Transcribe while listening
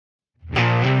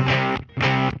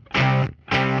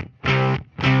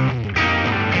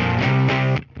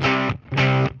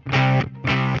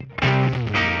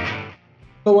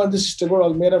Hello, this is Tagore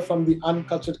Almeida from the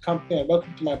Uncultured Company, and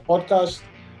welcome to my podcast,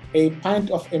 A Pint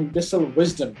of Imbecile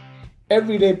Wisdom.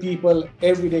 Everyday people,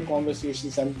 everyday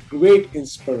conversations, and great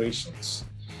inspirations.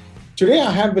 Today,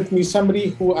 I have with me somebody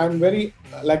who I'm very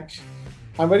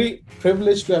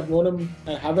privileged to have known him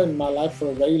and have him in my life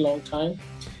for a very long time.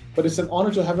 But it's an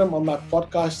honor to have him on my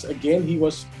podcast again. He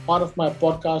was part of my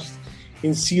podcast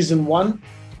in season one,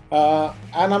 and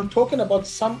I'm talking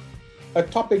about a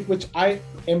topic which I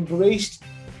embraced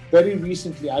very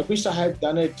recently. I wish I had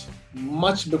done it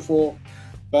much before,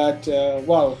 but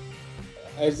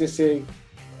as they say,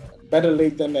 better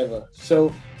late than never.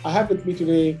 So I have with me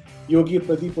today Yogi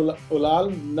Pradeep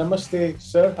Ulal. Namaste,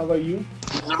 sir. How are you?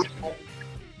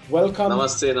 Welcome.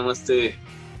 Namaste, namaste.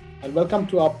 And welcome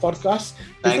to our podcast.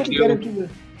 Thank you.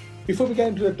 Before we get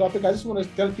into the topic, I just want to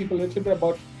tell people a little bit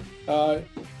about uh,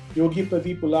 Yogi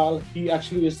Pradeep Ulal. He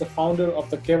actually is the founder of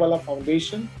the Kevala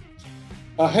Foundation.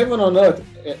 Heaven on earth,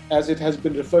 as it has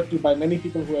been referred to by many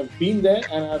people who have been there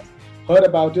and have heard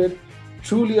about it.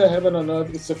 Truly a heaven on earth.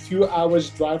 It's a few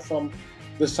hours drive from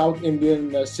the South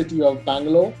Indian city of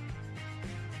Bangalore.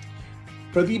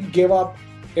 Pradeep gave up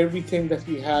everything that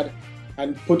he had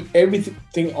and put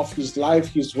everything of his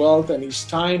life, his wealth, and his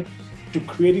time to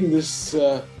creating this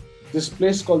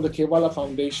place called the Kevala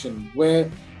Foundation, where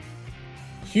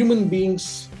human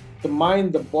beings, the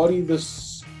mind, the body, the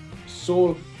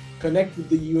soul, connect with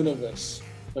the universe.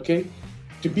 Okay,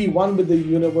 to be one with the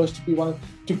universe,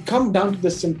 to come down to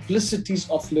the simplicities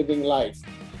of living life.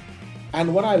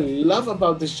 And what I love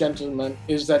about this gentleman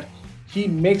is that he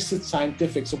makes it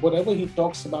scientific. So whatever he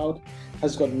talks about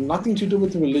has got nothing to do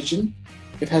with religion.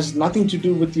 It has nothing to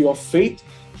do with your faith.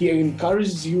 He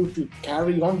encourages you to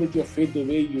carry on with your faith the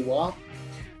way you are.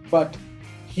 But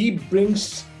he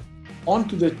brings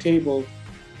onto the table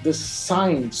the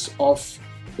science of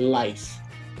life.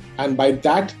 And by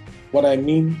that, what I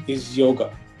mean is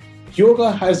yoga.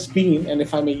 Yoga has been, and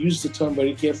if I may use the term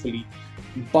very carefully,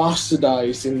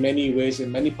 bastardized in many ways in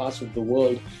many parts of the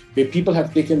world, where people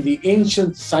have taken the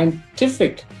ancient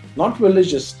scientific, not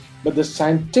religious, but the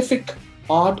scientific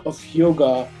art of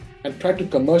yoga and tried to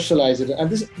commercialize it. And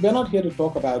we're not here to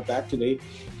talk about that today.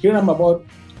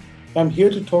 I'm here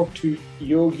to talk to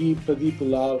Yogi Pradeep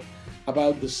Ulal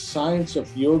about the science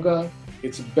of yoga,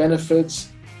 its benefits,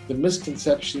 the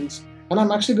misconceptions. And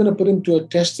I'm actually going to put him to a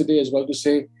test today as well to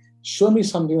say, show me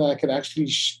something that I can actually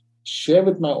share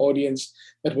with my audience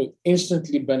that will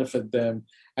instantly benefit them.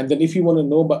 And then if you want to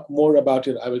know more about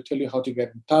it, I will tell you how to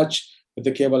get in touch with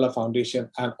the Kevala Foundation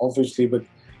and obviously with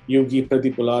Yogi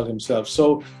Pradeep Ulal himself.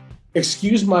 So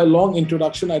excuse my long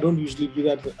introduction. I don't usually do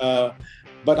that,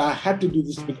 but I had to do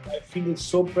this because I feel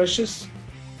so precious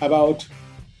about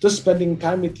just spending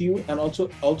time with you and also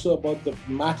about the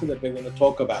matter that we're going to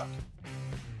talk about.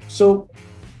 So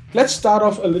let's start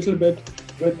off a little bit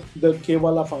with the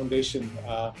Kevala Foundation.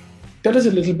 Tell us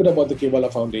a little bit about the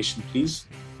Kevala Foundation, please.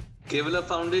 Kevala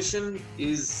Foundation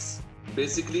is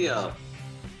basically a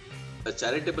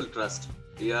charitable trust.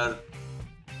 We have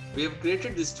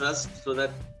created this trust so that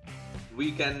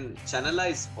we can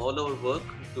channelize all our work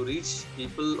to reach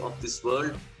people of this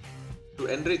world, to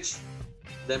enrich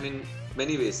them in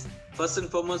many ways. First and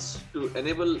foremost, to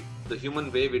enable the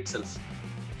human wave itself,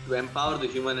 to empower the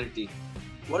humanity.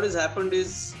 What has happened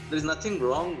is there is nothing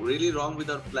really wrong with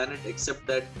our planet, except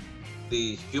that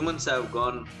the humans have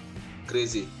gone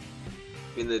crazy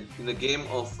in the game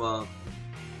of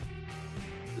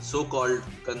so-called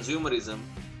consumerism.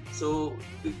 So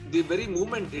the very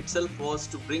movement itself was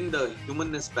to bring the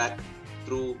humanness back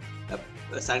through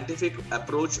a scientific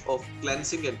approach of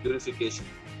cleansing and purification.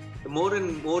 The more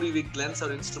and more we cleanse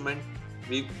our instrument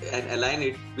and align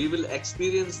it, we will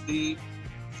experience the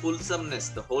fulsomeness,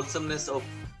 the wholesomeness of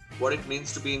what it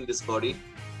means to be in this body.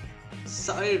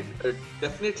 So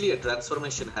definitely a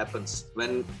transformation happens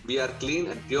when we are clean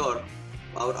and pure.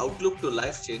 Our outlook to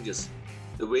life changes.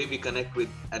 The way we connect with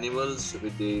animals,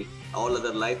 with all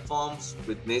other life forms,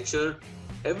 with nature,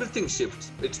 everything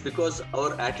shifts. It's because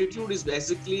our attitude is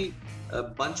basically a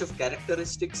bunch of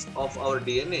characteristics of our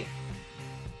DNA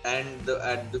and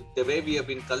the way we have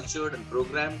been cultured and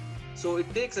programmed. So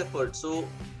it takes effort. So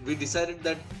we decided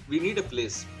that we need a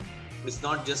place. It's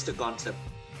not just a concept.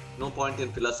 No point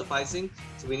in philosophizing.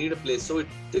 So we need a place. So it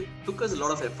took us a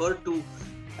lot of effort to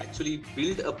actually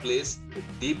build a place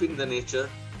deep in the nature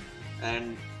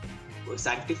and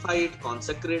sanctify it,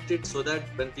 consecrate it, so that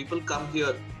when people come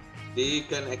here, they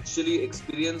can actually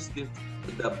experience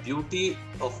the beauty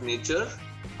of nature,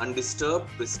 undisturbed,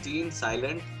 pristine,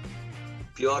 silent,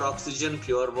 pure oxygen,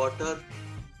 pure water,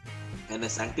 and a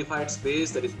sanctified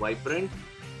space that is vibrant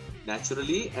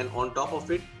naturally, and on top of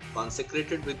it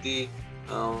consecrated with the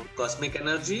cosmic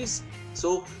energies.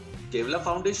 So Kevla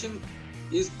Foundation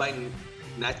is by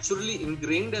naturally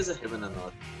ingrained as a heaven on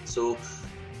earth. So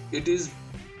it is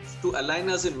to align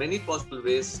us in many possible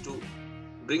ways to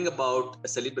bring about a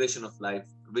celebration of life,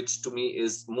 which to me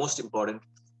is most important.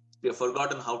 We have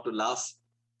forgotten how to laugh.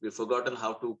 We have forgotten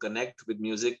how to connect with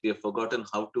music. We have forgotten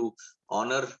how to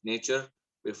honor nature.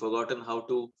 We have forgotten how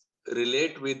to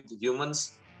relate with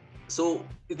humans. So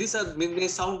these are may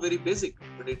sound very basic,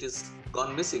 but it is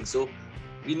gone missing. So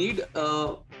we need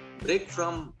a break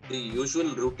from the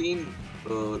usual routine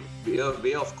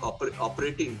way of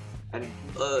operating, and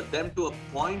them to a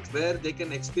point where they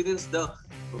can experience the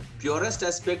purest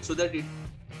aspect, so that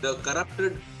the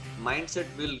corrupted mindset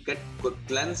will get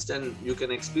cleansed, and you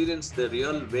can experience the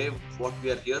real way of what we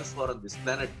are here for on this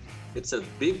planet. It's a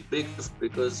big gift,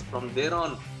 because from there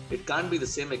on it can't be the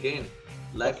same again.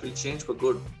 Life will change for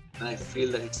good, and I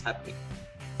feel that it's happening.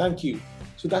 Thank you.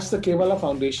 So that's the Kevala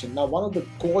Foundation. Now, one of the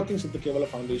core things of the Kevala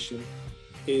Foundation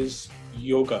is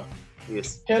yoga.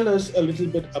 Yes. Tell us a little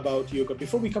bit about yoga.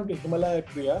 Before we come to Himalaya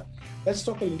Kriya, let's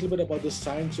talk a little bit about the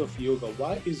science of yoga.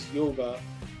 Why is yoga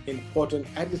important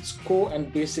at its core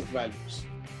and basic values?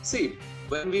 See,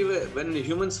 when the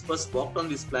humans first walked on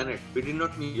this planet, we did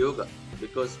not need yoga,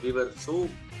 because we were so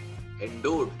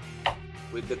endowed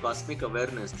with the cosmic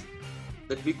awareness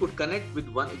that we could connect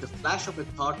with the flash of a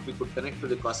thought. We could connect to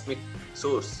the cosmic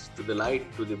source, to the light,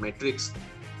 to the matrix.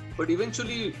 But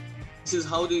eventually, this is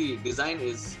how the design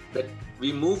is, that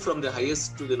we move from the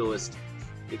highest to the lowest.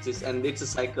 It's a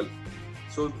cycle.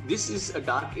 So this is a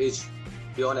dark age.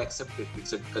 We all accept it.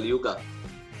 It's a Kali Yuga.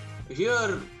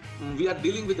 Here we are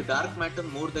dealing with the dark matter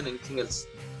more than anything else.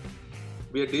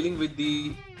 We are dealing with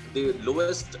the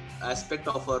lowest aspect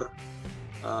of our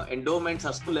endowments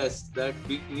are so less that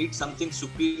we need something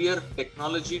superior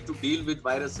technology to deal with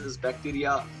viruses,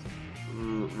 bacteria,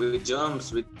 with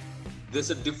germs. There's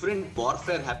a different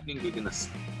warfare happening within us.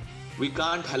 We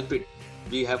can't help it.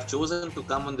 We have chosen to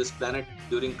come on this planet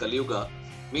during Kali Yuga.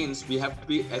 Means we have to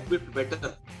be equipped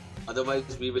better.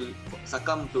 Otherwise, we will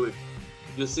succumb to it.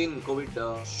 You've seen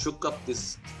COVID shook up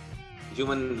this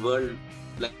human world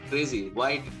like crazy.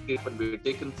 Why did it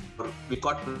happen? We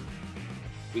caught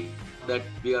that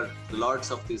we are the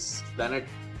lords of this planet.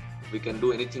 We can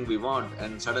do anything we want,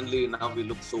 and suddenly now we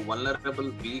look so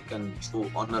vulnerable, weak, and so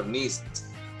on our knees.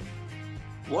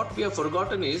 What we have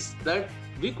forgotten is that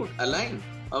we could align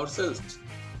ourselves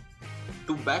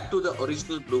back to the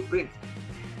original blueprint.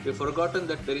 We've forgotten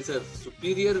that there is a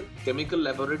superior chemical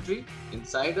laboratory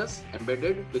inside us,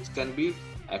 embedded, which can be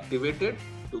activated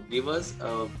to give us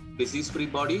a disease-free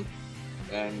body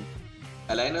and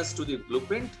align us to the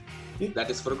blueprint. That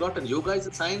is forgotten. Yoga is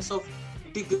a science of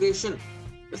integration,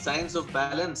 the science of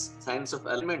balance, science of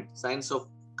alignment, science of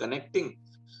connecting.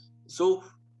 So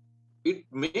it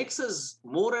makes us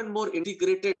more and more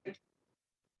integrated.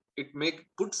 It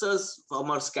puts us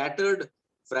from our scattered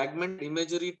fragment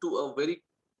imagery to a very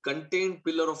contained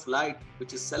pillar of light,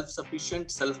 which is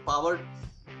self-sufficient, self-powered,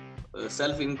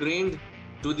 self-ingrained,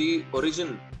 to the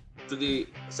origin, to the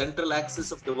central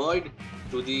axis of the void,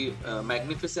 to the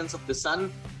magnificence of the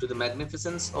sun, to the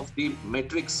magnificence of the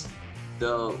matrix,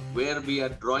 where we are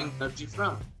drawing energy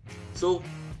from. So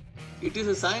it is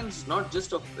a science not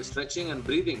just of stretching and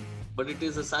breathing, but it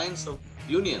is a science of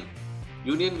union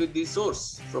with the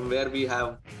source from where we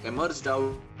have emerged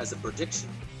out as a projection.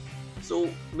 So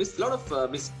a lot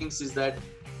of mistakes is that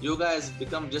yoga has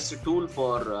become just a tool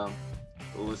for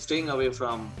staying away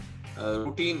from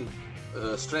routine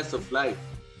stress of life.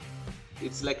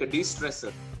 It's like a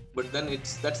de-stressor, but then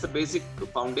that's the basic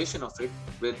foundation of it,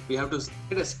 where we have to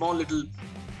get a small little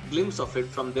glimpse of it.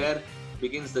 From there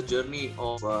begins the journey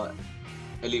of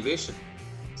elevation.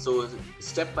 So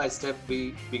step by step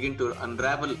we begin to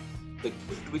unravel the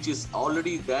gift which is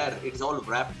already there. It's all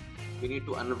wrapped. We need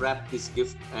to unwrap this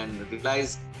gift and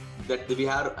realize that we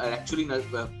are actually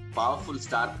a powerful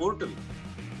star portal.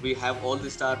 We have all the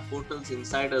star portals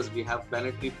inside us. We have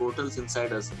planetary portals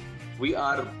inside us. We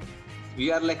are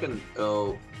like an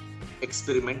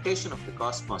experimentation of the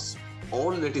cosmos.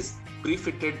 All that is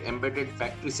pre-fitted, embedded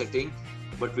factory setting,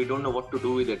 but we don't know what to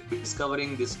do with it. We're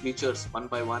discovering these features one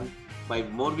by one. By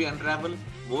more we unravel,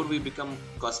 more we become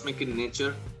cosmic in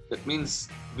nature. That means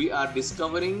we are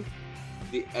discovering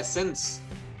the essence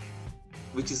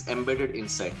which is embedded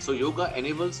inside. So yoga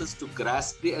enables us to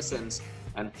grasp the essence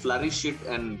and flourish it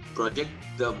and project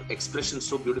the expression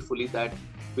so beautifully that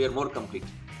we are more complete.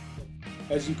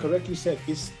 As you correctly said,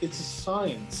 it's a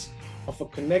science of a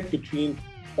connect between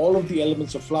all of the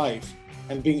elements of life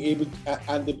and being able to,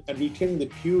 and retaining the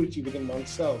purity within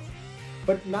oneself.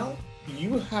 But now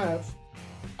you have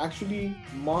actually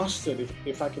mastered,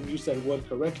 if I can use that word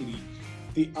correctly,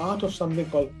 the art of something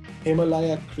called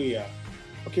Himalaya Kriya.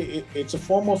 Okay, it's a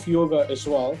form of yoga as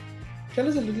well. Tell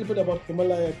us a little bit about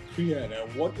Himalaya Kriya now.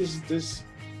 What is this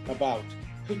about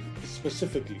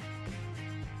specifically?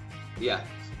 Yeah.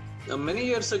 Many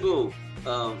years ago,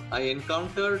 I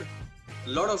encountered a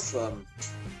lot of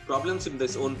problems in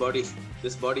this own body.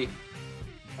 This body,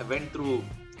 I went through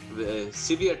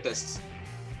severe tests,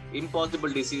 impossible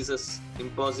diseases,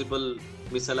 impossible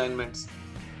misalignments.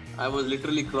 I was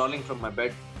literally crawling from my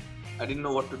bed. I didn't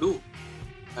know what to do,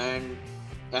 and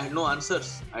I had no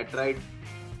answers. I tried.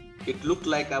 It looked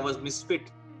like I was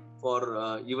misfit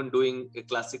for even doing a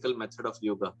classical method of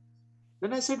yoga.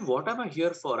 Then I said, what am I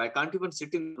here for? I can't even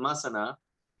sit in Masana.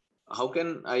 How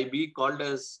can I be called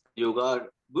as yoga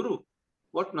guru?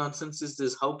 What nonsense is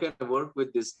this? How can I work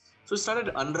with this? So I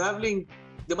started unraveling.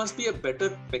 There must be a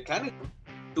better mechanism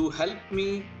to help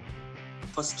me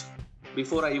first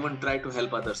before I even try to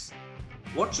help others.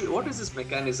 What is this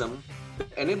mechanism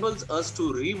that enables us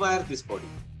to rewire this body,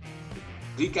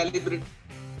 recalibrate,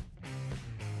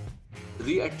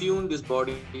 reattune this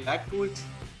body back to its,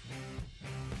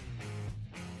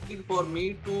 for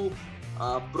me to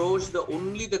approach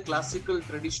the classical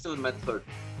traditional method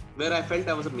where I felt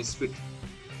I was a misfit.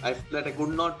 I felt that I could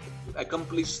not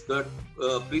accomplish the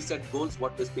preset goals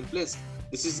what has been placed.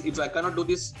 This is, if I cannot do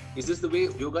this, is this the way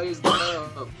yoga is not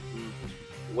a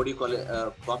what do you call it,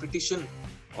 a competition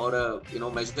or a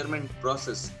measurement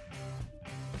process?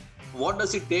 What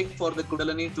does it take for the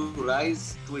Kundalini to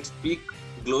rise to its peak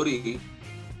glory?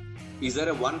 Is there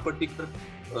a one particular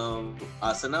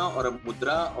asana or a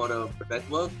mudra or a breath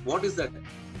work? What is that?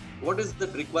 What is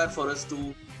that required for us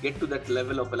to get to that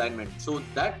level of alignment? So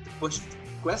that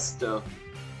quest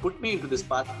put me into this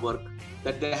path work,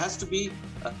 that there has to be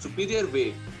a superior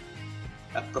way,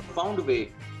 a profound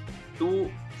way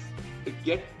to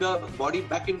get the body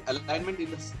back in alignment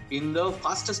in the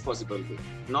fastest possible way,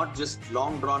 not just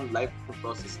long drawn life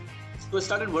process. So I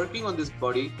started working on this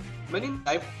body. Many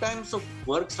lifetimes of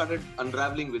work started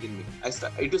unraveling within me.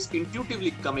 It was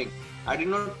intuitively coming. I did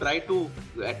not try to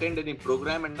attend any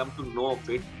program and come to know of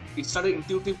it. It started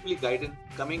intuitively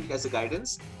coming as a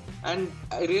guidance, and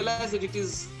I realized that it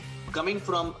is coming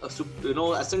from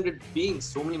ascended beings.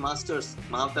 So many masters.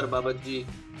 Mahavatar Babaji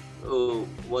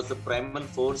was the primal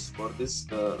force for this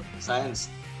science.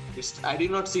 I did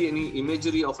not see any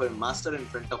imagery of a master in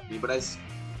front of me, but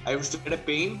I used to get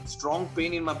a strong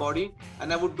pain in my body,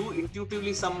 and I would do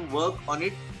intuitively some work on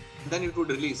it, then it would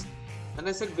release. And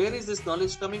I said, where is this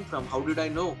knowledge coming from? How did I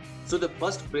know? So the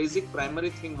first basic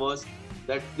primary thing was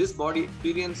that this body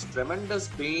experienced tremendous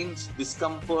pains,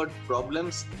 discomfort,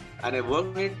 problems, and I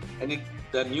worked on it, and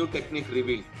the new technique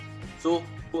revealed. So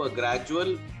through a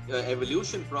gradual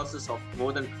evolution process of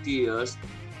more than 50 years,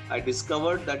 I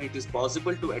discovered that it is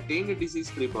possible to attain a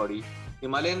disease-free body.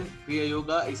 Himalayan Kriya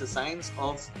Yoga is a science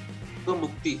of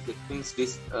mukti, which means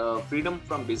freedom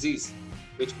from disease,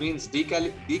 which means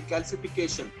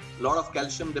decalcification. A lot of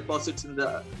calcium deposits in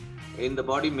the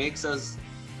body makes us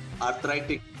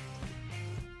arthritic,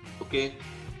 okay,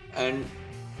 and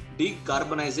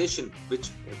decarbonization, which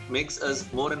makes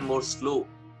us more and more slow.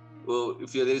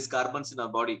 If there is carbons in our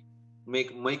body,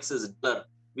 makes us duller.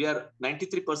 We are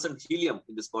 93% helium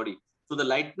in this body. So the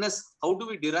lightness, how do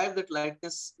we derive that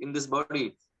lightness in this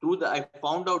body? I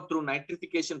found out through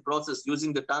nitrification process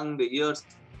using the tongue, the ears,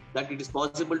 that it is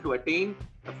possible to attain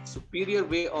a superior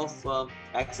way of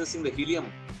accessing the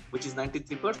helium, which is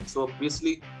 93%. So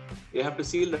obviously, you have to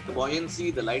see the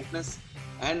buoyancy, the lightness,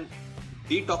 and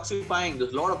detoxifying.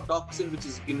 There's a lot of toxin which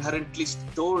is inherently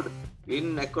stored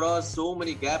across so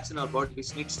many gaps in our body,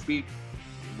 which needs to be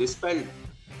dispelled,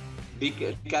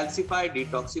 decalcified,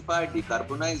 detoxified,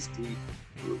 decarbonized,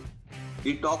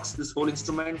 detox this whole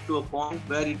instrument to a point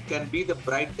where it can be the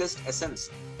brightest essence.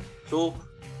 So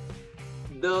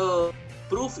the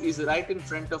proof is right in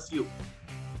front of you.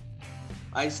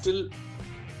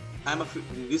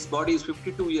 This body is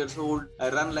 52 years old. I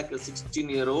run like a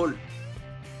 16-year-old.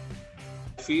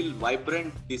 I feel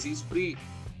vibrant, disease-free,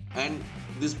 and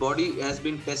this body has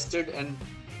been tested and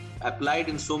applied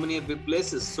in so many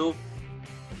places. So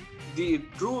the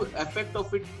true effect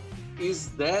of it is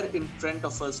there in front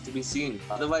of us to be seen.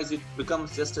 Otherwise, it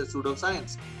becomes just a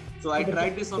pseudoscience. So I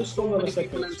tried this on so many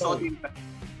people and saw the impact.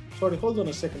 Sorry, hold on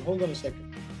a second.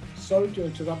 Sorry to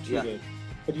interrupt you there,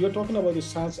 but you're talking about the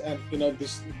science and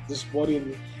this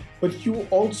body, but you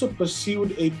also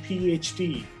pursued a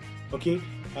PhD, okay?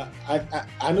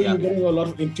 I know you're getting a lot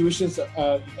of intuitions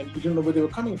and you don't know where they were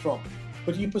coming from,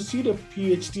 but you pursued a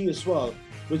PhD as well.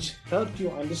 which helped you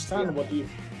understand Yeah.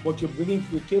 what you're bringing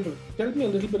to the table. Tell me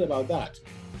a little bit about that.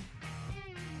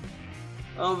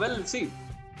 Well, see,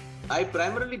 I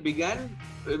primarily began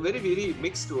a very, very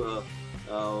mixed,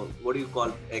 what do you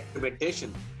call,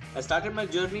 experimentation. I started my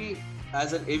journey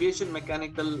as an aviation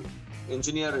mechanical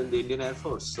engineer in the Indian Air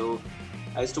Force. So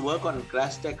I used to work on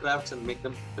crashed aircrafts and make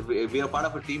them. We are part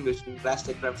of a team which crashed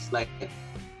aircrafts fly.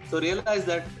 So realize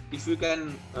that if you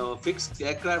can fix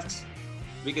aircrafts,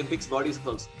 we can fix bodies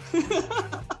also.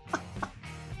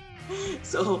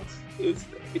 So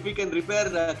if we can repair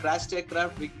a crashed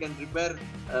aircraft, we can repair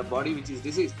a body which is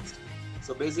diseased.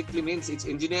 So basically means it's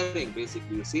engineering.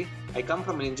 Basically, you see, I come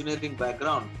from an engineering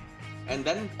background, and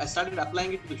then I started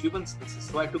applying it to the human senses.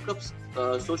 So I took up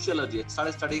sociology. I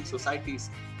started studying societies,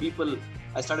 people.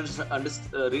 I started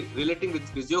relating with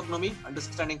physiognomy,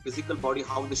 understanding physical body,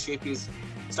 how the shape is.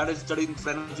 Started studying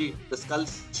phrenology, the skull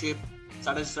shape.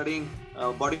 Started studying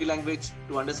body language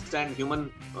to understand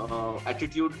human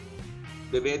attitude,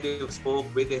 the way they spoke,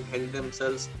 way they held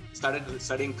themselves. Started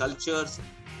studying cultures,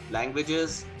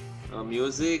 languages,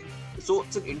 music. So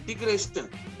it's an integration.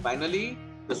 Finally,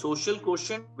 the social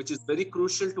quotient, which is very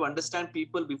crucial to understand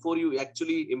people before you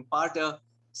actually impart a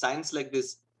science like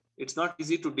this. It's not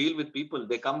easy to deal with people.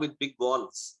 They come with big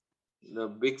walls, the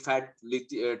big fat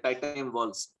titanium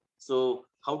walls. So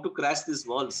how to crash these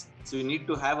walls? So you need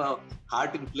to have a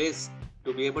heart in place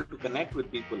to be able to connect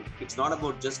with people. It's not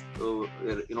about just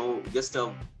just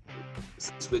a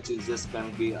which is just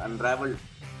can be unraveled.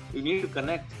 You need to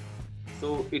connect.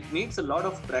 So it needs a lot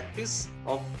of practice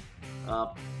of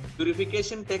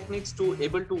purification techniques to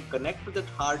able to connect with that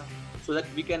heart, so that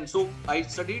we can. So I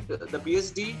studied the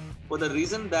PhD for the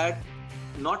reason that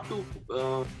not to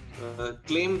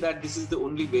claim that this is the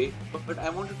only way, but I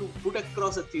wanted to put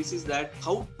across a thesis that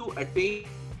how to attain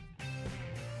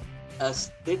a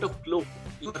state of flow.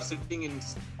 You are sitting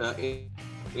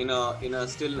in a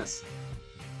stillness.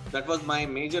 That was my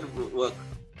major work.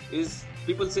 Is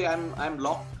people say I'm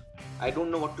locked, I don't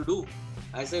know what to do.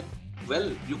 I said,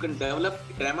 well, you can develop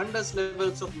tremendous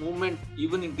levels of movement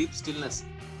even in deep stillness.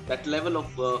 That level of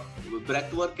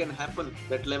breath work can happen.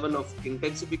 That level of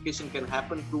intensification can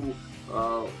happen through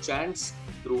chants,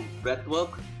 through breath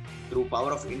work, through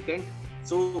power of intent.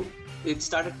 So it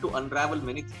started to unravel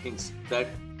many things, that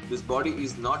this body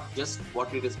is not just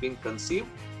what it has been conceived.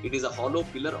 It is a hollow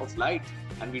pillar of light,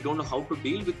 and we don't know how to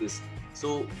deal with this.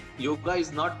 So yoga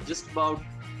is not just about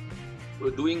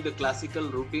doing the classical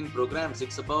routine programs.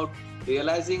 It's about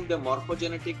realizing the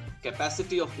morphogenetic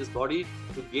capacity of this body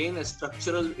to gain a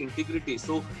structural integrity.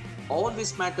 So all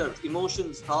this matters: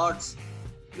 emotions, thoughts,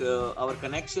 our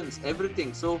connections,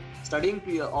 everything. So studying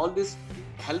all this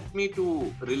helped me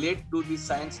to relate to this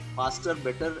science faster,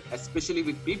 better, especially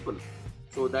with people.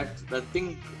 So that the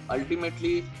thing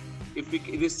ultimately, if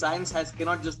this science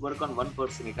cannot just work on one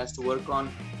person, it has to work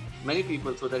on many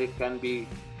people so that it can be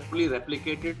fully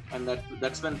replicated, and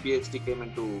that's when PhD came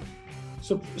into.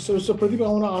 So Pradeep, I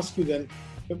want to ask you then,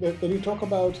 when you talk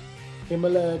about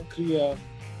Himalaya Kriya,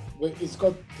 where it's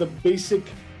got the basic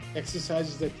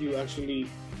exercises that you actually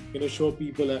show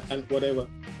people and whatever.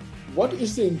 What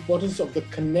is the importance of the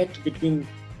connect between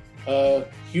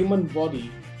human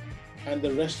body and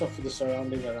the rest of the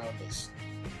surrounding around us,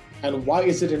 and why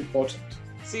is it important?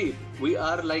 See, we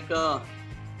are like a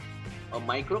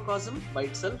microcosm by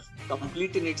itself,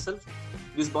 complete in itself.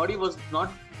 This body was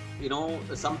not,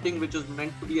 something which was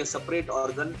meant to be a separate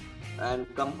organ and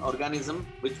organism,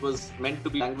 which was meant to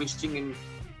be languishing in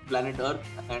planet Earth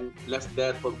and left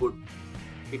there for good.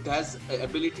 It has the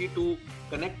ability to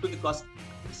connect to the cosmic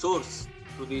source,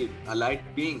 to the light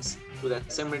beings, to the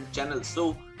ascendant channels.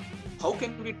 So how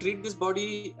can we treat this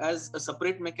body as a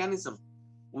separate mechanism?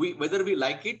 Whether we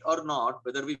like it or not,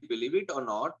 whether we believe it or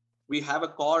not, we have a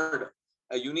cord,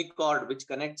 a unique cord which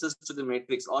connects us to the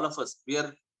matrix. All of us, we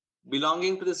are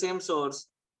belonging to the same source.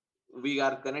 We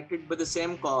are connected by the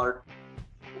same cord.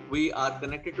 We are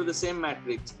connected to the same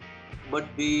matrix. But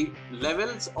the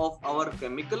levels of our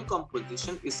chemical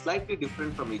composition is slightly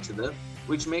different from each other,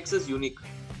 which makes us unique,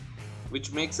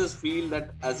 which makes us feel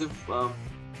that as if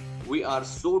we are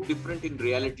so different in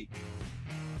reality.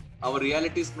 Our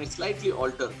realities may slightly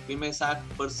alter. We may start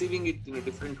perceiving it in a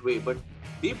different way, but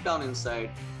deep down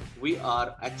inside, we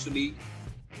are actually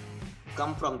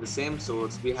come from the same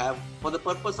source. We have, for the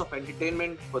purpose of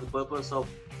entertainment, for the purpose of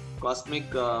cosmic,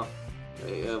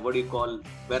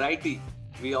 variety,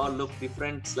 we all look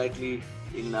different slightly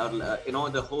in our,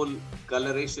 the whole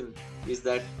coloration is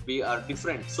that we are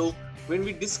different. So when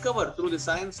we discover through the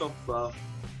science of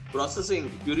processing,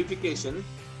 purification,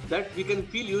 that we can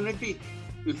feel unity.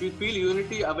 If you feel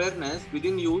unity awareness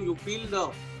within you, you feel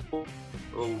the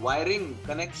wiring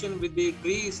connection with the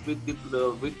trees, with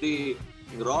the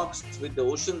rocks, with the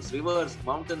oceans, rivers,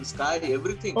 mountains, sky,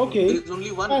 everything. Okay. There is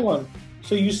only one. Hang on.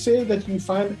 So you say that you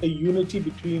find a unity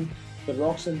between the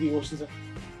rocks and the oceans.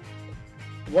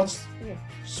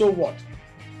 So what?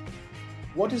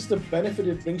 What is the benefit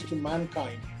it brings to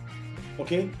mankind?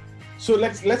 Okay. So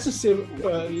let's just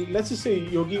say,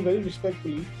 Yogi, very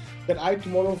respectfully, that I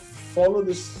tomorrow follow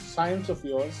this science of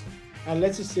yours, and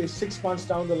let's just say 6 months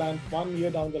down the line, 1 year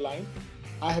down the line,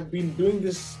 I have been doing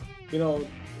this,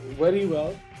 very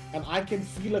well, and I can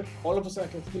feel all of a sudden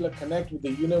I can feel a connect with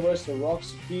the universe, the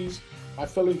rocks, the trees, my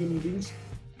fellow human beings.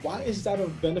 Why is that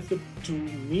of benefit to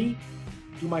me,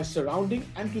 to my surrounding,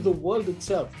 and to the world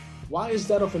itself? Why is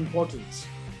that of importance?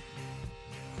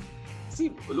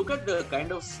 See, look at the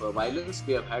kind of violence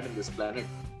we have had in this planet.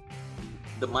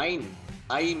 The mind,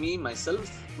 I, me, myself,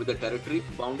 with the territory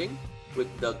bounding, with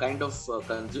the kind of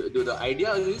the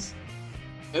idea is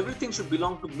everything should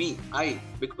belong to me,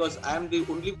 because I am the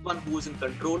only one who is in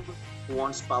control, who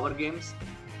wants power games.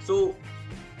 So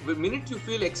the minute you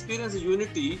experience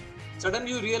unity,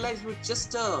 suddenly you realize you're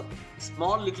just a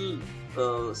small little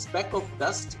speck of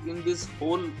dust in this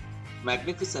whole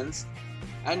magnificence.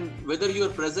 And whether your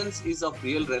presence is of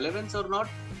real relevance or not,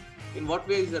 in what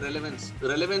way is the relevance? The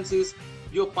relevance is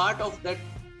you're part of that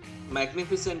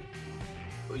magnificent,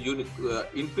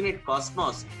 infinite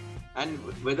cosmos. And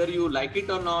whether you like it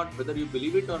or not, whether you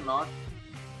believe it or not,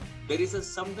 there is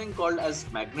something called as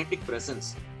magnetic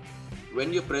presence.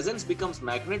 When your presence becomes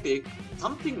magnetic,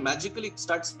 something magically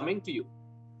starts coming to you.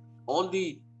 All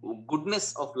the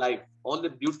goodness of life, all the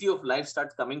beauty of life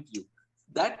starts coming to you.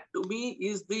 That to me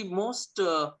is the most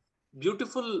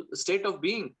beautiful state of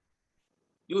being.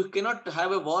 You cannot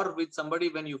have a war with somebody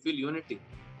when you feel unity.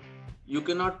 You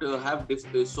cannot have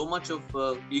so much of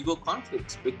ego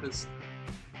conflicts, because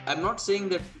I'm not saying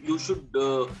that you should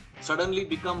suddenly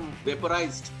become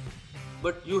vaporized,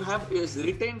 but you have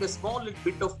retained a small little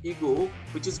bit of ego,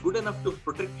 which is good enough to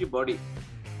protect your body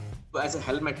as a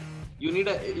helmet.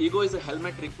 Ego is a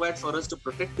helmet required for us to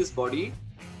protect this body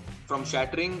from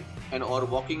shattering or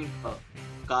walking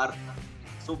car.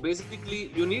 So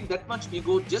basically, you need that much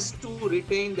ego just to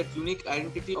retain that unique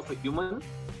identity of a human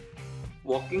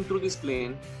walking through this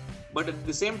plane. But at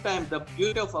the same time, the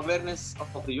beauty of awareness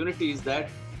of the unity is that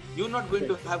you're not going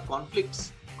to have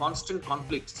conflicts, constant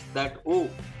conflicts, that,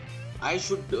 I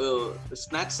should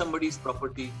snatch somebody's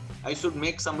property, I should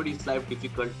make somebody's life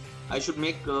difficult, I should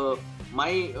make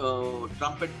my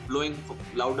trumpet blowing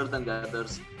louder than the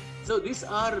others. So these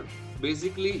are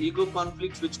basically ego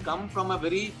conflicts which come from a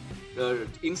very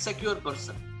insecure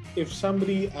person. If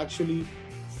somebody actually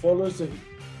follows the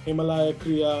Himalaya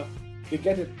Kriya, they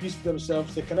get at peace with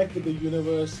themselves, they connect with the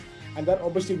universe, and that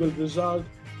obviously will result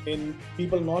in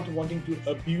people not wanting to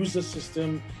abuse the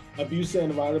system, abuse the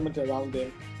environment around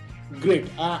them. Great.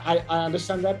 I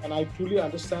understand that, and I truly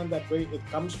understand that where it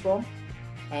comes from.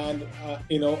 And,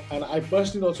 and I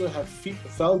personally also have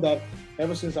felt that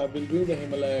ever since I've been doing the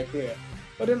Himalaya Kriya.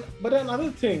 But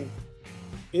another thing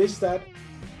is that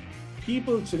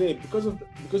people today,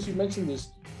 because you mentioned this,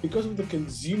 because of the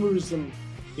consumerism,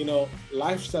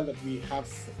 lifestyle that we have,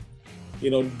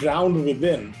 drowned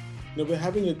within, we're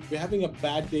having a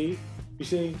bad day. We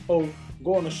say, go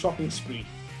on a shopping spree.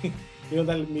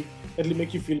 That'll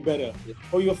make you feel better. Yeah.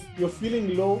 Or you're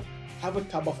feeling low, have a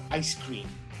tub of ice cream.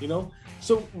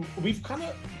 So we've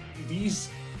these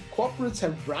corporates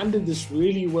have branded this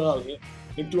really well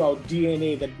into our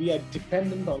DNA, that we are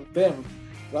dependent on them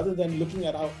rather than looking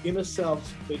at our inner selves,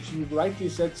 which you rightly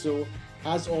said so,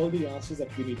 has all the answers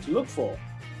that we need to look for.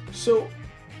 So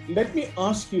let me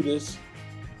ask you this.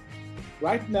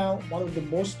 Right now, one of the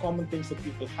most common things that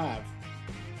people have,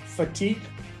 fatigue,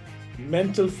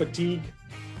 mental fatigue,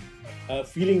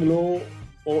 feeling low,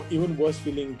 or even worse,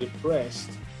 feeling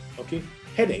depressed,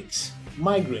 headaches,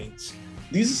 migraines.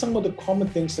 These are some of the common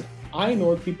things that I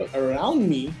know people around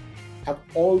me have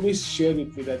always shared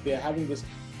with me, that they're having this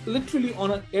literally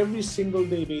on an every single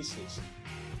day basis.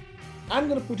 I'm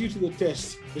going to put you to the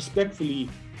test respectfully,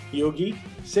 Yogi,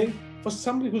 saying for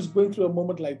somebody who's going through a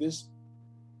moment like this,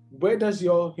 where does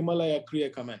your Himalaya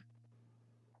Kriya come in?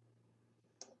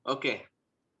 Okay.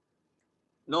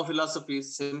 No philosophy,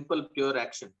 simple, pure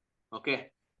action. Okay.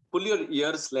 Pull your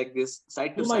ears like this,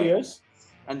 side to side. Ears.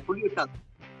 And pull your tongue.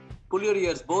 Pull your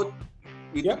ears both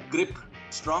with grip,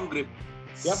 strong grip.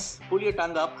 Yep. Pull your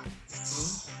tongue up.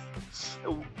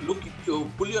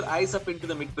 Pull your eyes up into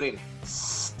the midbrain.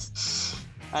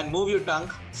 And move your tongue.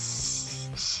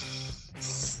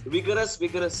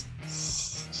 Vigorous.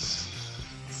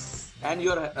 And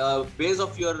your base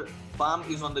of your palm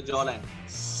is on the jawline.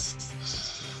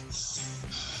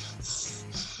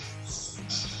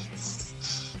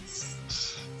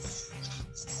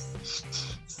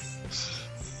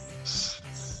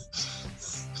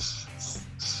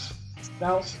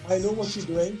 Now, I know what you're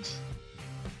doing.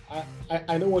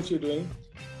 I know what you're doing.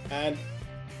 And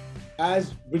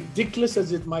as ridiculous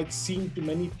as it might seem to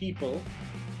many people,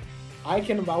 I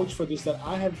can vouch for this, that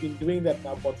I have been doing that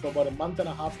now for about a month and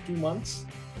a half, 2 months.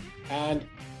 And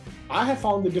I have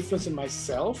found the difference in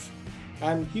myself.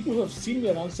 And people who have seen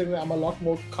me around saying that I'm a lot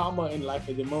more calmer in life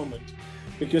at the moment,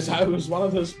 because I was one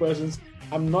of those persons.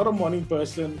 I'm not a morning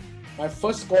person. My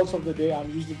first calls of the day,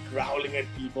 I'm usually growling at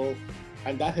people,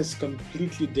 and that has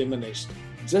completely diminished.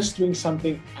 Just doing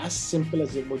something as simple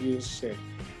as what you said.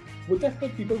 Would that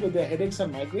help people with their headaches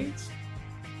and migraines?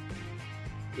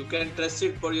 You can test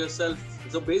it for yourself.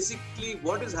 So basically,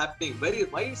 what is happening?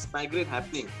 Why is migraine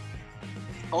happening?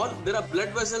 There are blood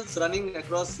vessels running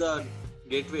across the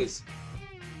gateways.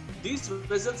 These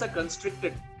vessels are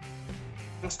constricted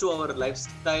thanks to our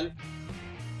lifestyle.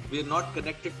 We are not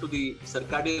connected to the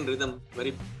circadian rhythm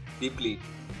very deeply.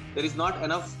 There is not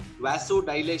enough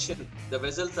vasodilation. The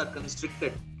vessels are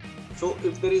constricted. So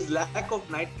if there is lack of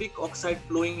nitric oxide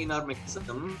flowing in our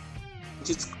mechanism,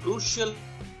 which is crucial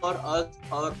for us,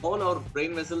 all our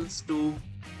brain vessels to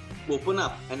open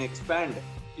up and expand.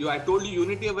 I told you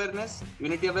unity awareness.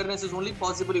 Unity awareness is only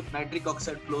possible if nitric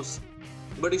oxide flows,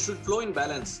 but it should flow in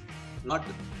balance, not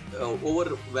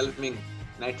overwhelming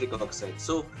nitric oxide.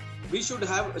 So we should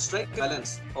have a strike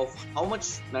balance of how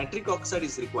much nitric oxide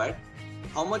is required,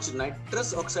 how much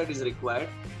nitrous oxide is required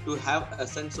to have a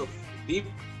sense of deep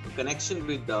connection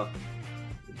with the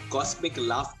cosmic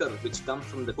laughter which comes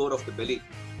from the core of the belly.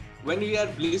 When we are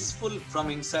blissful from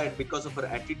inside because of our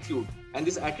attitude, and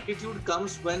this attitude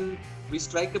comes when we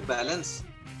strike a balance.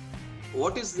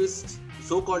 What is this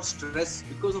so-called stress?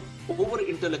 Because of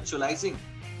over-intellectualizing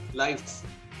life.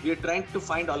 We are trying to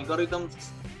find algorithms,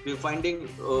 we're finding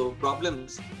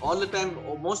problems. All the time,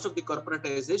 most of the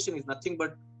corporatization is nothing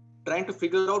but trying to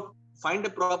find a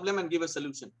problem and give a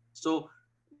solution. So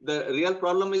the real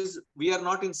problem is we are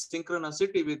not in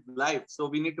synchronicity with life, so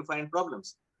we need to find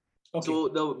problems. Okay. So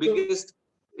the biggest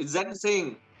is that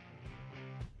saying,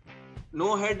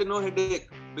 no head, no headache.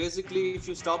 Basically, if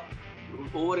you stop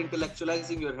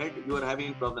over-intellectualizing your head, you are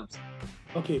having problems.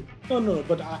 Okay. No,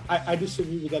 but I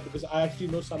disagree with that, because I actually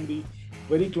know somebody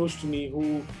very close to me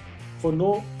who, for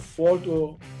no fault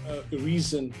or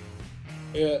reason,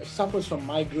 suffers from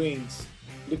migraines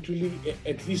literally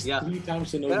at least 3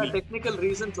 times in a week. There are technical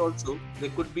reasons also. There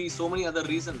could be so many other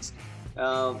reasons.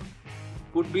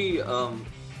 Could be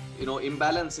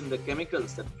imbalance in the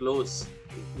chemicals that flows.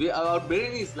 Our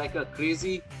brain is like a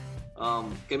crazy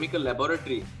chemical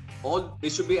laboratory. There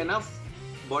should be enough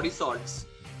body salts.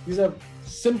 These are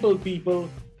simple people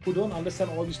who don't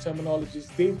understand all these terminologies.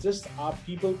 They just are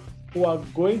people who are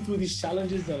going through these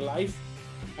challenges in life.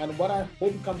 And what I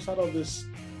hope comes out of this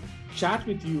chat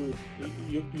with you,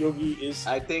 Yogi, is...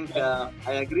 I think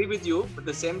I agree with you. But at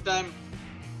the same time,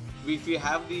 if we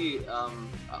have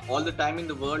all the time in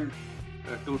the world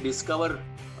to discover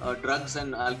drugs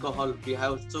and alcohol, we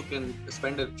also can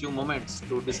spend a few moments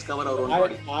to discover our own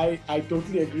body. I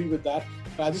totally agree with that.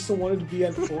 But I just don't want it to be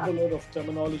an overload of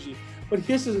terminology. But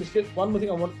here's one more thing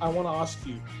I want to ask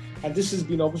you. And this has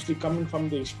been obviously coming from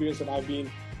the experience that I've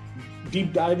been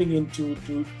deep diving into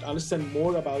to understand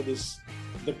more about this,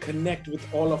 the connect with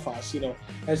all of us.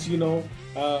 As you know,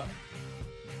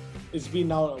 it's been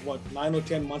now 9 or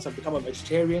 10 months I've become a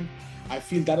vegetarian. I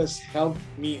feel that has helped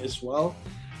me as well.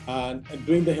 And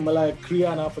doing the Himalaya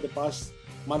Kriya now for the past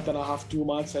month and a half, 2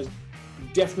 months has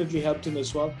definitely helped him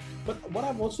as well. But what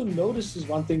I've also noticed is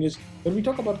one thing is when we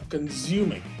talk about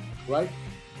consuming, right?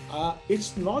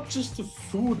 It's not just the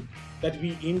food that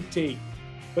we intake,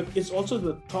 but it's also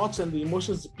the thoughts and the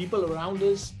emotions, the people around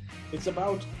us. It's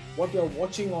about what we're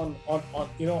watching on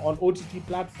OTT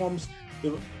platforms.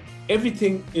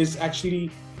 Everything is actually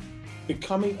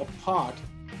becoming a part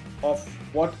of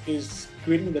what is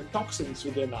creating the toxins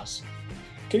within us.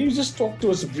 Can you just talk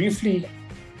to us briefly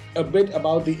a bit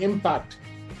about the impact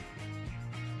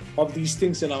of these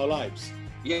things in our lives?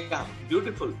 Yeah,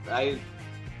 beautiful.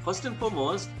 First and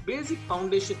foremost, basic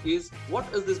foundation is,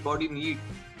 what does this body need?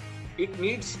 It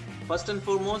needs, first and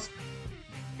foremost,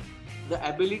 the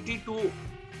ability to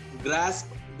grasp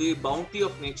the bounty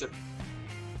of nature.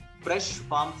 Fresh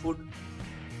farm food.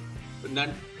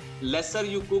 The lesser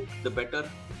you cook, the better.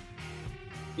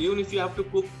 Even if you have to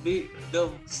cook, the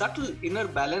subtle inner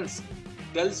balance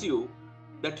tells you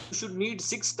that you should need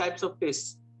 6 types of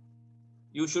tastes.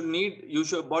 Your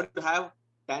body to have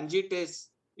tangy taste.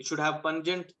 It should have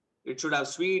pungent. It should have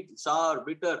sweet, sour,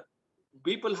 bitter.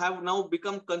 People have now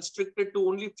become constricted to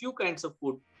only few kinds of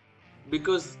food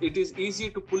because it is easy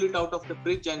to pull it out of the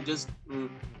fridge and just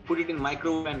put it in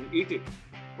microwave and eat it.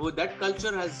 that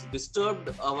culture has disturbed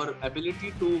our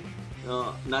ability to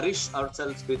nourish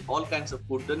ourselves with all kinds of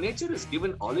food. The nature has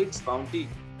given all its bounty.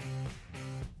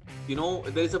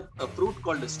 There is a fruit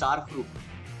called star fruit.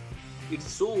 It's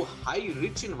so high,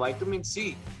 rich in vitamin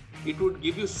C. It would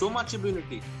give you so much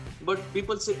immunity. But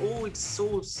people say, oh, it's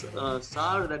so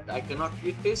sour that I cannot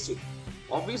taste it.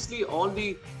 Obviously, all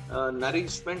the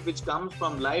nourishment which comes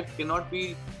from life cannot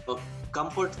be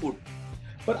comfort food.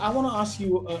 But I want to ask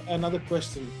you another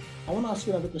question.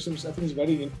 Which I think is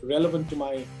very relevant to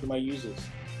my users.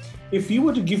 If you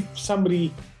were to give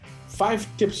somebody 5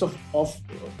 tips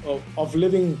of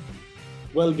living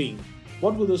well-being,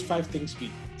 what would those 5 things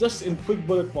be? Just in quick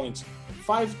bullet points.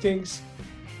 5 things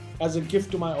as a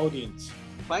gift to my audience.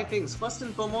 5 things. First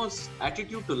and foremost,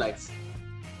 attitude to life.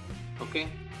 Okay?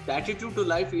 The attitude to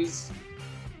life is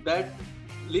that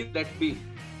live, let be.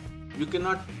 You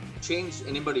cannot change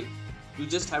anybody. You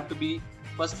just have to be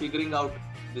first figuring out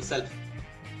the self.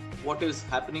 What is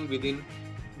happening within?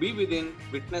 Be within,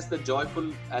 witness the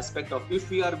joyful aspect of, if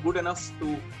we are good enough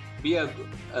to be a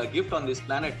gift on this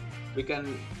planet, we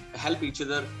can help each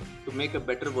other to make a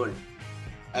better world.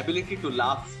 Ability to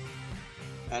laugh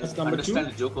and understand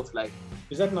the joke of life.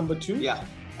 Is that number 2? Yeah.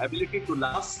 Ability to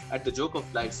laugh at the joke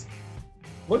of life.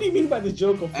 What do you mean by the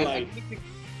joke of life?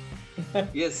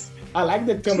 Yes. I like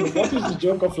that term. What is the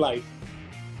joke of life?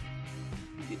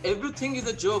 Everything is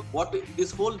a joke.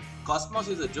 This whole cosmos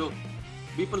is a joke.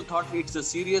 People thought it's a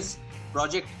serious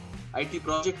project, IT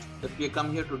project, that we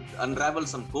come here to unravel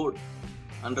some code,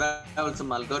 unravel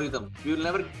some algorithm. We will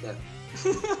never get there.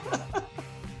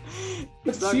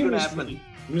 It's not going to happen.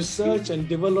 Research and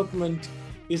development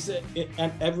is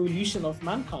an evolution of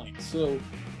mankind. So,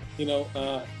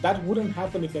 that wouldn't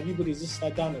happen if everybody just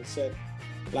sat down and said,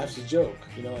 life's a joke,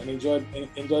 and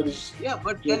enjoy this. Yeah,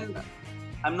 but then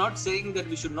I'm not saying that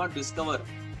we should not discover.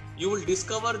 You will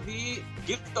discover the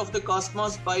gift of the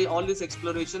cosmos by all this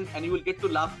exploration, and you will get to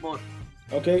laugh more.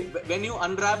 Okay. When you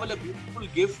unravel a beautiful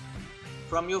gift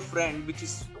from your friend, which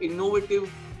is innovative,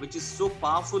 which is so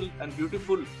powerful and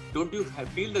beautiful, don't you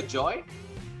feel the joy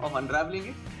of unraveling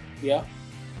it? Yeah.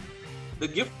 The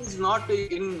gift is not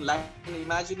in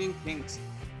imagining things.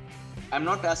 I'm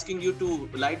not asking you to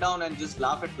lie down and just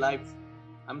laugh at life.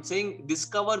 I'm saying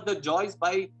discover the joys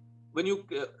by when you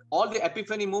all the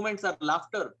epiphany moments are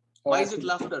laughter. Why is it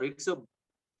laughter? It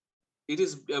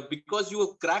is because you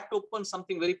have cracked open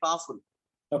something very powerful.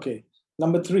 Okay.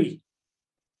 Number 3.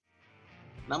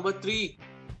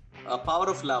 Power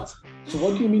of love. So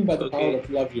what do you mean by the power of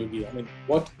love, Yogi? I mean,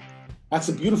 that's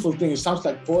a beautiful thing. It sounds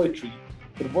like poetry.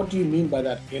 But what do you mean by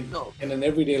that in an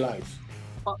everyday life?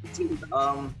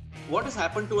 What has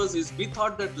happened to us is we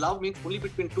thought that love means only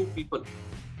between 2 people.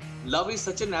 Love is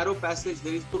such a narrow passage,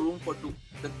 there is no room for 2.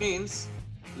 That means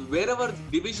wherever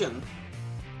division,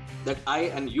 that I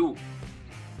and you,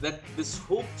 that this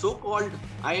so-called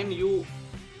I and you,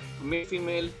 male,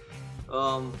 female,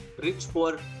 rich,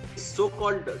 poor,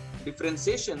 so-called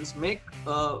differentiations make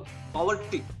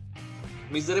poverty,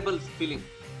 miserable feeling.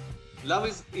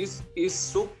 Love is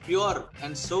so pure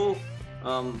and so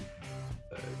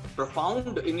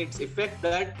profound in its effect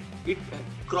that it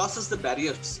crosses the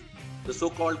barriers, the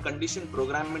so-called conditioned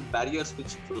programming barriers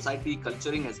which society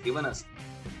culturing has given us,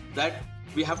 that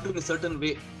we have to in a certain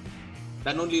way,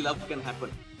 then only love can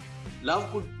happen.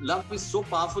 Love is so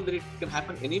powerful that it can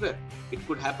happen anywhere. It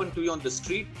could happen to you on the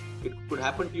street, it could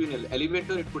happen to you in an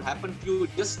elevator, it could happen to you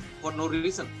just for no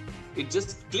reason. It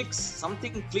just clicks,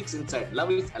 something clicks inside.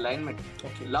 Love is alignment.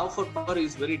 Okay. Love for power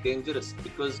is very dangerous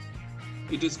because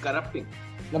it is corrupting.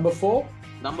 Number 4,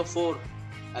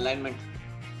 alignment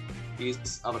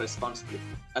is our responsibility.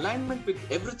 Alignment with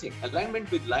everything,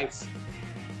 alignment with life.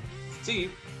 See,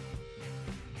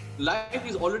 life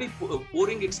is already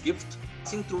pouring its gift,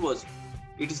 passing through us.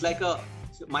 It is like a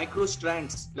micro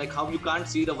strands, like how you can't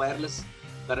see the wireless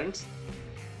currents.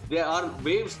 There are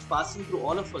waves passing through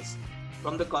all of us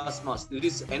from the cosmos. It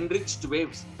is enriched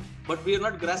waves, but we are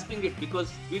not grasping it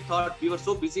because we thought we were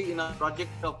so busy in our project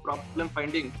of problem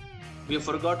finding. We have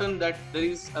forgotten that there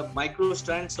is a micro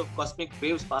strands of cosmic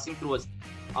waves passing through us.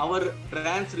 Our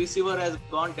trans receiver has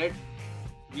gone dead.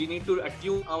 We need to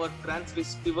attune our trans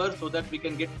receiver so that we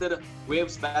can get the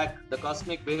waves back, the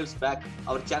cosmic waves back.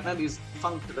 Our channel is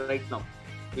defunct right now.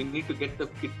 We need to get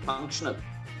it functional.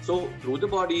 So through the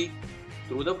body,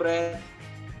 through the breath,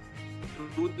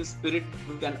 through the spirit,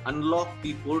 we can unlock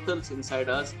the portals inside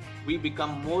us. We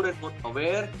become more and more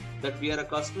aware that we are a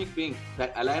cosmic being.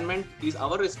 That alignment is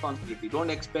our responsibility.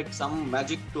 Don't expect some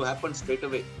magic to happen straight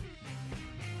away.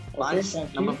 Okay,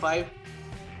 number 5.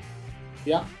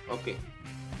 Yeah. Okay.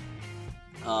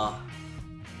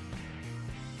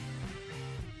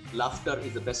 laughter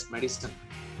is the best medicine.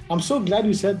 I'm so glad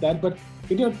you said that. But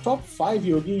in your top 5,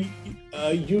 Yogi,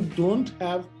 you don't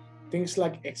have things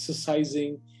like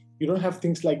exercising. You don't have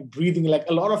things like breathing. Like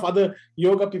a lot of other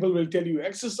yoga people will tell you,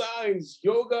 exercise,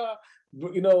 yoga,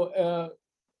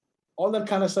 all that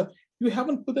kind of stuff. You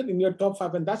haven't put that in your top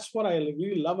 5, and that's what I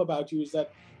really love about you, is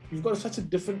that you've got such a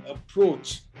different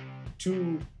approach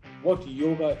to what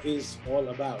yoga is all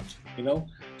about.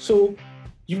 So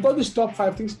you've got this top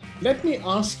 5 things. Let me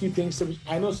ask you things that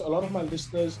I know a lot of my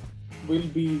listeners will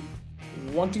be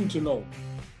wanting to know.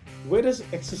 Where does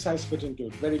exercise fit into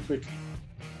it? Very quickly.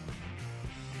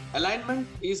 Alignment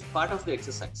is part of the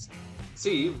exercise.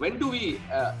 See, when do we?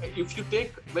 If you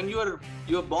take, when you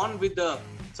are born with a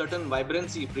certain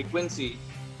vibrancy, frequency.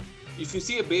 If you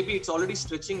see a baby, it's already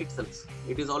stretching itself.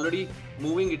 It is already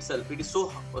moving itself. It is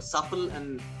so supple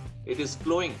and it is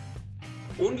flowing.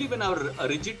 Only when our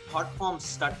rigid thought forms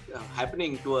start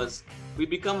happening to us, we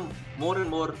become more and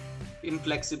more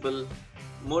inflexible,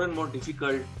 more and more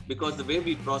difficult, because the way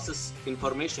we process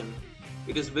information,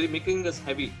 it is very making us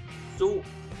heavy. So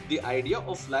the idea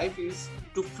of life is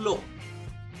to flow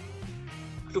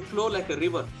like a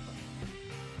river.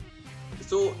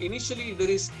 So initially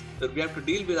we have to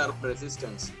deal with our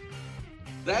resistance.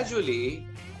 Gradually,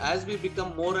 as we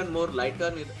become more and more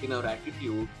lighter in our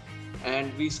attitude,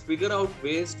 and we figure out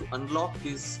ways to unlock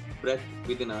this breath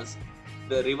within us,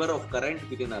 the river of current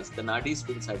within us, the nadis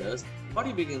inside us,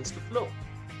 body begins to flow.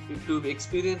 To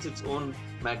experience its own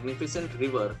magnificent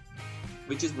river,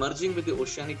 which is merging with the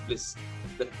oceanic bliss.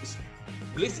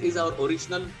 Bliss is our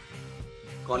original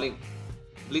calling.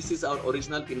 Bliss is our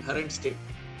original inherent state.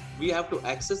 We have to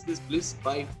access this bliss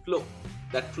by flow.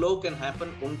 That flow can happen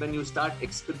when you start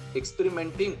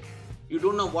experimenting. You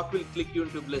don't know what will click you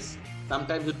into bliss.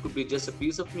 Sometimes it could be just a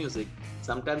piece of music.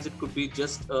 Sometimes it could be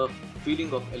just a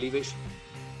feeling of elevation.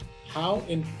 How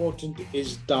important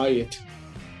is diet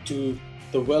to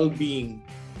the well-being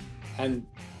and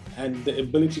the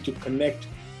ability to connect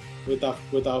with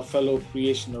our fellow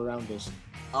creation around us?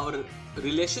 Our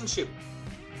relationship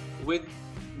with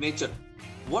nature.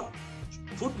 What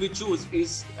food we choose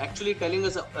is actually telling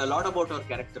us a lot about our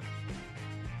character.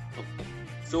 Okay.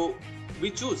 So we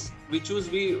choose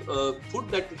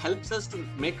food that helps us to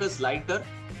make us lighter,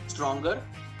 stronger,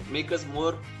 make us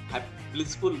more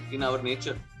blissful in our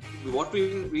nature. What we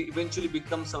eventually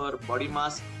becomes our body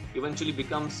mass, eventually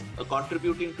becomes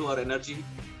contributing to our energy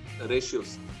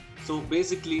ratios. So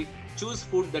basically, choose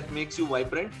food that makes you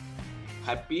vibrant,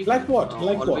 happy. Like what?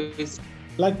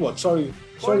 Like what? Sorry,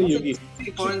 Yogi.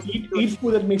 Eat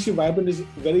food that makes you vibrant is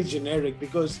very generic,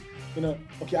 because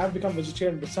okay, I've become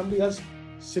vegetarian, but somebody else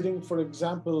sitting, for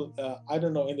example, I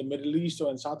don't know, in the Middle East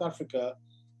or in South Africa,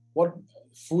 what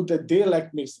food that they like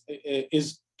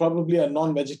is probably a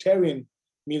non-vegetarian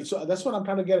meal. So that's what I'm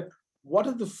trying to get at. What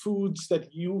are the foods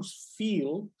that you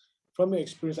feel from your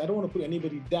experience? I don't want to put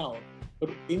anybody down, but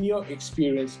in your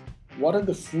experience, what are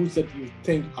the foods that you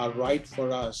think are right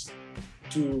for us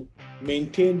to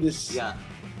maintain this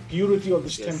purity of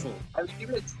this temple? I will give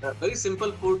you very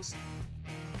simple foods.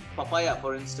 Papaya,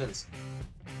 for instance.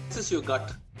 This is your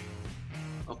gut.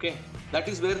 Okay, that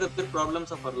is where the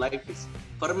problems of our life is.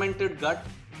 Fermented gut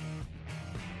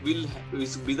will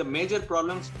be the major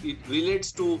problems. It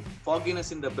relates to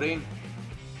fogginess in the brain.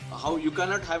 How you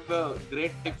cannot have a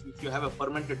great life if you have a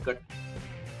fermented gut.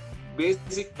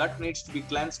 Basic gut needs to be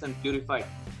cleansed and purified.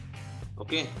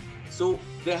 Okay, so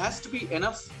there has to be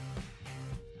enough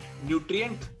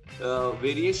nutrient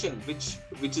variation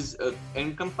which is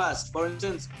encompassed. For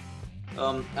instance,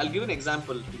 I'll give an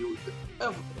example to you.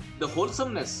 The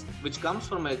wholesomeness which comes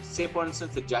from say for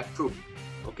instance a jackfruit.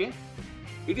 Okay,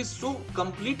 it is so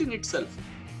complete in itself.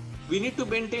 We need to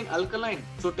maintain alkaline.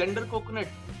 So tender coconut,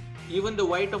 even the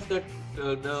white of that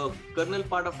the kernel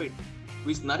part of it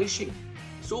is nourishing.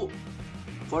 So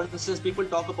for instance, people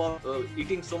talk about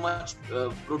eating so much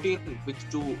protein which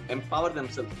to empower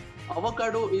themselves.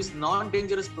 Avocado is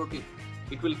non-dangerous protein.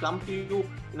 It will come to you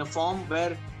in a form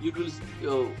where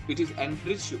it is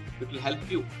enrich you. It will help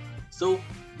you. So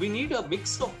we need a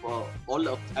mix of all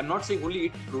of. I'm not saying only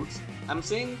eat fruits. I'm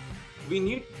saying we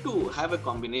need to have a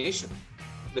combination.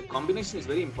 The combination is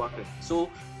very important. So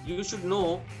you should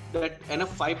know that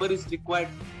enough fiber is required,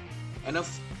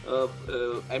 enough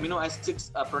amino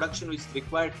acids production is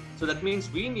required. So that means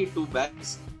we need to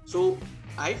balance. So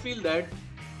I feel that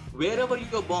wherever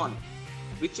you are born,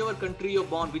 whichever country you're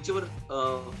born, whichever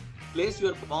place you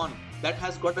are born, that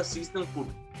has got a seasonal food.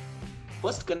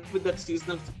 First connect with that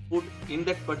seasonal food in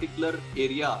that particular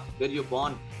area where you're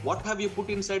born. What have you put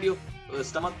inside your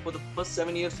stomach for the first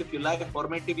 7 years, if you like,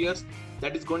 formative years?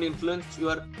 That is going to influence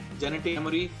your genetic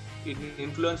memory, it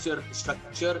influence your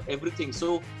structure, everything.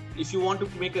 So if you want to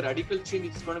make a radical change,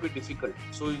 it's going to be difficult.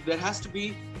 So there has to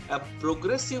be a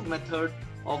progressive method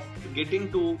of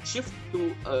getting to shift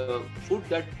to food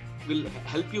that will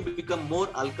help you become more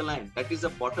alkaline. That is the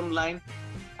bottom line.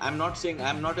 I'm not saying,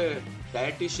 I'm not a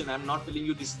dietitian, I'm not telling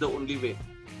you this is the only way.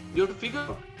 You have to figure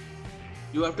out.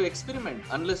 You have to experiment.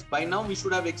 Unless by now we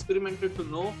should have experimented to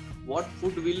know what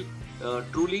food will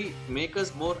truly make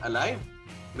us more alive,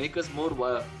 make us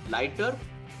more lighter.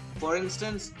 For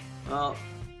instance,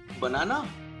 banana,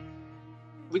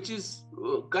 which is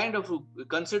kind of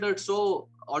considered so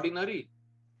ordinary.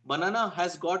 Banana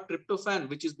has got tryptophan,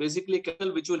 which is basically a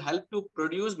chemical which will help to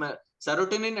produce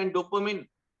serotonin and dopamine,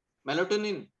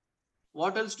 melatonin.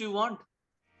 What else do you want?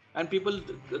 And people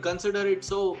consider it,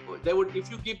 so they would, if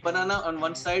you keep banana on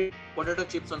one side, potato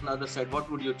chips on the other side,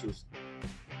 what would you choose?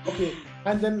 Okay,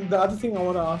 and then the other thing I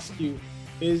want to ask you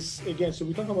is, again, so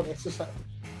we talk about exercise,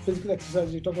 physical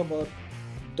exercise, we talk about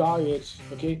diet,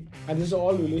 okay, and this is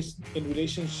all in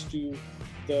relation to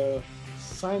the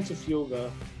science of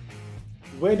yoga.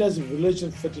 Where does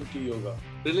religion fit into yoga?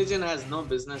 Religion has no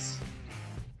business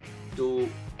to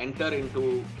enter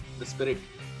into the spirit.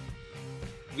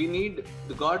 We need,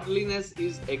 the godliness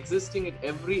is existing in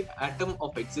every atom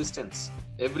of existence,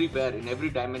 everywhere, in every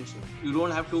dimension. You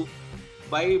don't have to,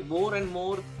 by more and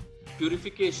more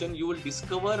purification, you will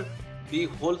discover the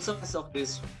wholesomeness of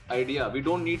this idea. We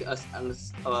don't need a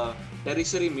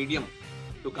tertiary medium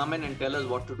to come in and tell us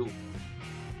what to do.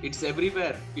 It's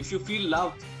everywhere. If you feel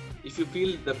loved, if you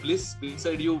feel the bliss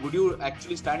inside you, would you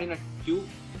actually stand in a queue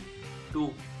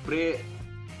to pray?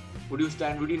 Would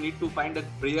you need to find a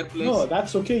prayer place? No,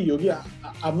 that's okay, Yogi.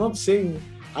 I'm not saying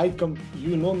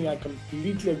you know me, I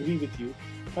completely agree with you.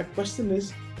 My question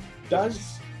is,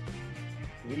 does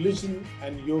religion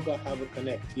and yoga have a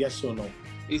connect? Yes or no?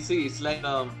 You see, it's like,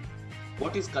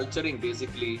 what is culturing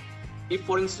basically? If,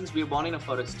 for instance, we are born in a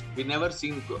forest, we never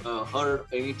heard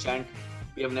any chant,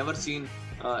 we have never seen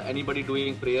anybody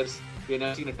doing prayers, we have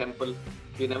never seen a temple,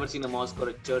 we have never seen a mosque or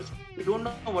a church. We don't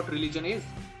know what religion is.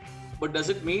 But does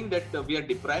it mean that we are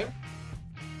deprived?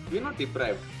 We are not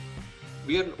deprived.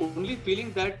 We are only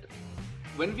feeling that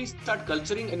when we start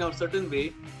culturing in a certain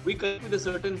way, we connect with a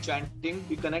certain chanting,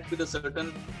 we connect with a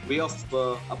certain way of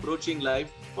approaching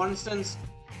life. For instance,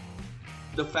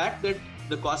 the fact that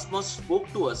the cosmos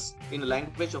spoke to us in a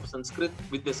language of Sanskrit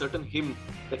with a certain hymn,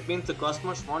 that means the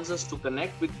cosmos wants us to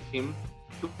connect with him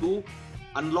to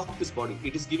unlock this body.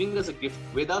 It is giving us a gift.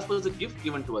 Vedas was a gift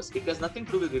given to us. It has nothing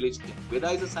to do with religion. Veda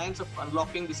is a science of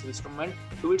unlocking this instrument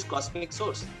to its cosmic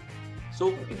source.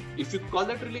 So if you call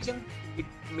that religion, it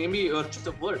may be a choice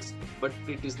of words, but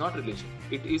it is not religion.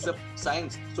 It is a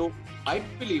science. So I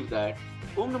believe that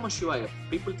Om Namah Shivaya,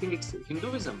 people think it's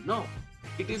Hinduism. No,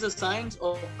 it is a science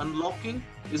of unlocking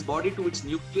this body to its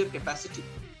nuclear capacity,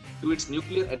 to its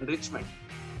nuclear enrichment.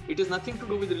 It has nothing to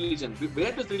do with religion.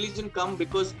 Where does religion come?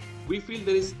 Because we feel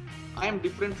I am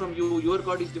different from you, your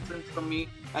God is different from me,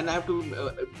 and I have to,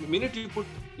 the minute you put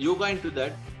yoga into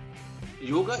that,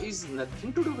 yoga is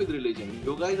nothing to do with religion.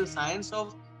 Yoga is a science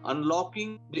of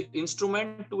unlocking the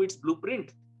instrument to its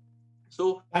blueprint.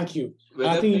 So, thank you.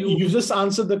 I think you just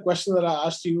answered the question that I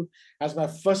asked you as my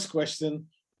first question.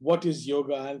 What is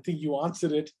yoga? I think you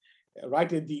answered it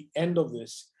right at the end of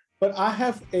this. But I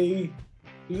have a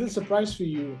little surprise for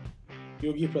you,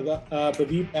 Yogi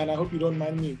Pradeep, and I hope you don't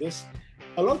mind me this.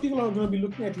 A lot of people are going to be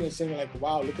looking at you and saying like,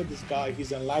 wow, look at this guy,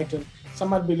 he's enlightened. Some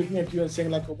might be looking at you and saying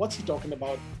like, what's he talking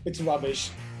about? It's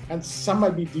rubbish. And some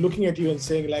might be looking at you and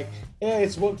saying like, yeah,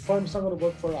 it's worked for him, it's not going to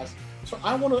work for us. So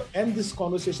I want to end this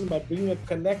conversation by bringing a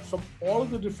connect from all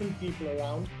of the different people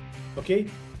around, okay,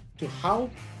 to how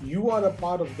you are a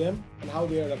part of them and how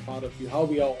they are a part of you, how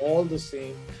we are all the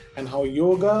same, and how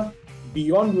yoga,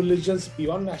 beyond religions,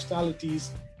 beyond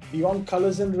nationalities, beyond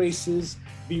colors and races,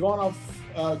 beyond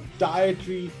of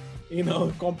dietary,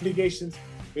 complications,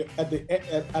 at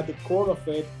the core of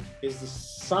it is the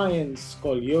science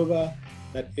called yoga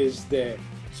that is there.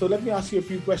 So let me ask you a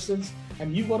few questions,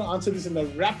 and you've got to answer this in a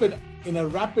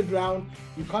rapid round.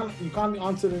 You can't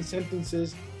answer in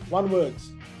sentences. One word.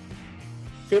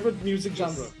 Favorite music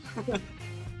genre?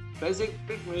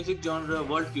 Favorite music genre,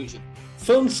 world fusion.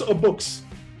 Films or books?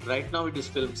 Right now it is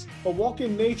films. A walk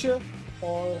in nature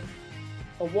or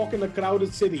a walk in a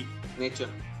crowded city? Nature.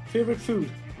 Favorite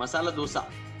food? Masala dosa.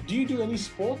 Do you do any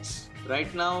sports?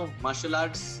 Right now, martial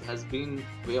arts has been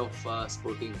way of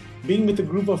sporting. Being with a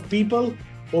group of people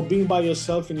or being by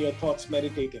yourself in your thoughts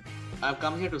meditating? I've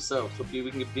come here to serve, so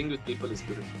being with people is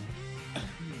beautiful.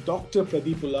 Dr.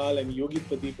 Pradeep Ulal and Yogi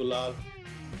Pradeep Ulal,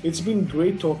 it's been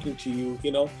great talking to you.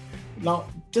 Now,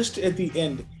 just at the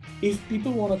end, if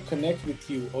people want to connect with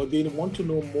you or they want to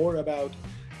know more about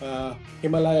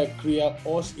Himalaya Kriya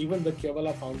or even the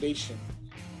Kevala Foundation,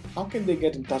 how can they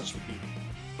get in touch with you?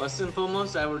 First and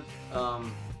foremost, I would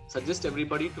suggest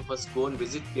everybody to first go and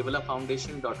visit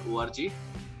kevalafoundation.org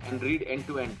and read end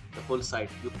to end the whole site.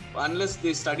 Unless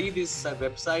they study this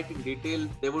website in detail,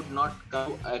 they would not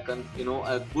come a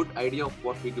good idea of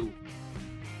what we do.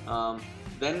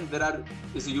 Then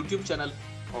is a YouTube channel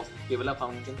of Kevala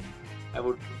Foundation. I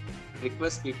would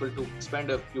request people to spend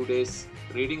a few days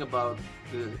reading about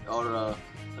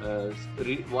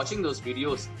watching those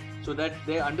videos so that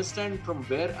they understand from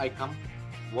where I come,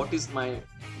 what is my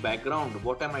background,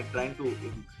 what am I trying to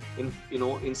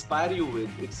inspire you with.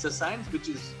 It's a science which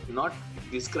is not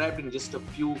described in just a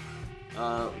few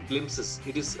glimpses.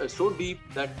 It is so deep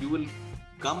that you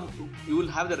will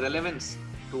have the relevance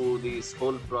to this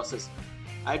whole process.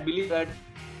 I believe that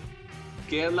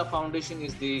Kerala Foundation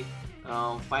is the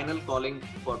final calling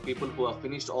for people who have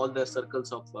finished all their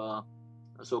circles of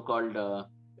so-called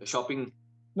shopping.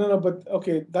 No, but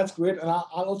okay, that's great. And I'll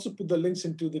also put the links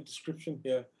into the description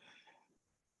here.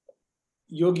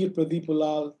 Yogi Pradeep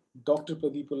Ulal, Dr.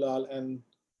 Pradeep Ulal, and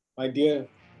my dear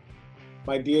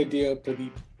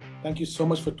Pradeep, thank you so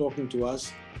much for talking to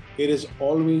us. It is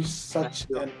always such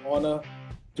an honor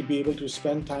to be able to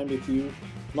spend time with you,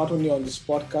 not only on this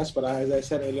podcast, but as I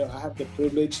said earlier, I have the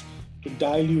privilege to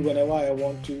dial you whenever I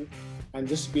want to, and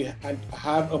just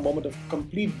have a moment of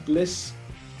complete bliss,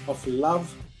 of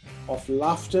love, of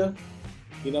laughter,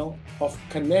 of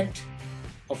connect,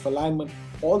 of alignment.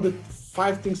 All the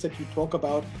 5 things that you talk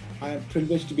about, I am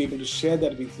privileged to be able to share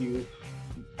that with you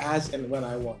as and when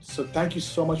I want. So thank you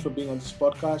so much for being on this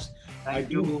podcast. I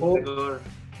do hope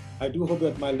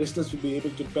that my listeners will be able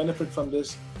to benefit from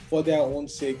this for their own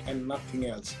sake and nothing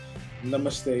else.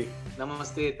 Namaste.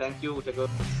 Namaste. Thank you, Tagore.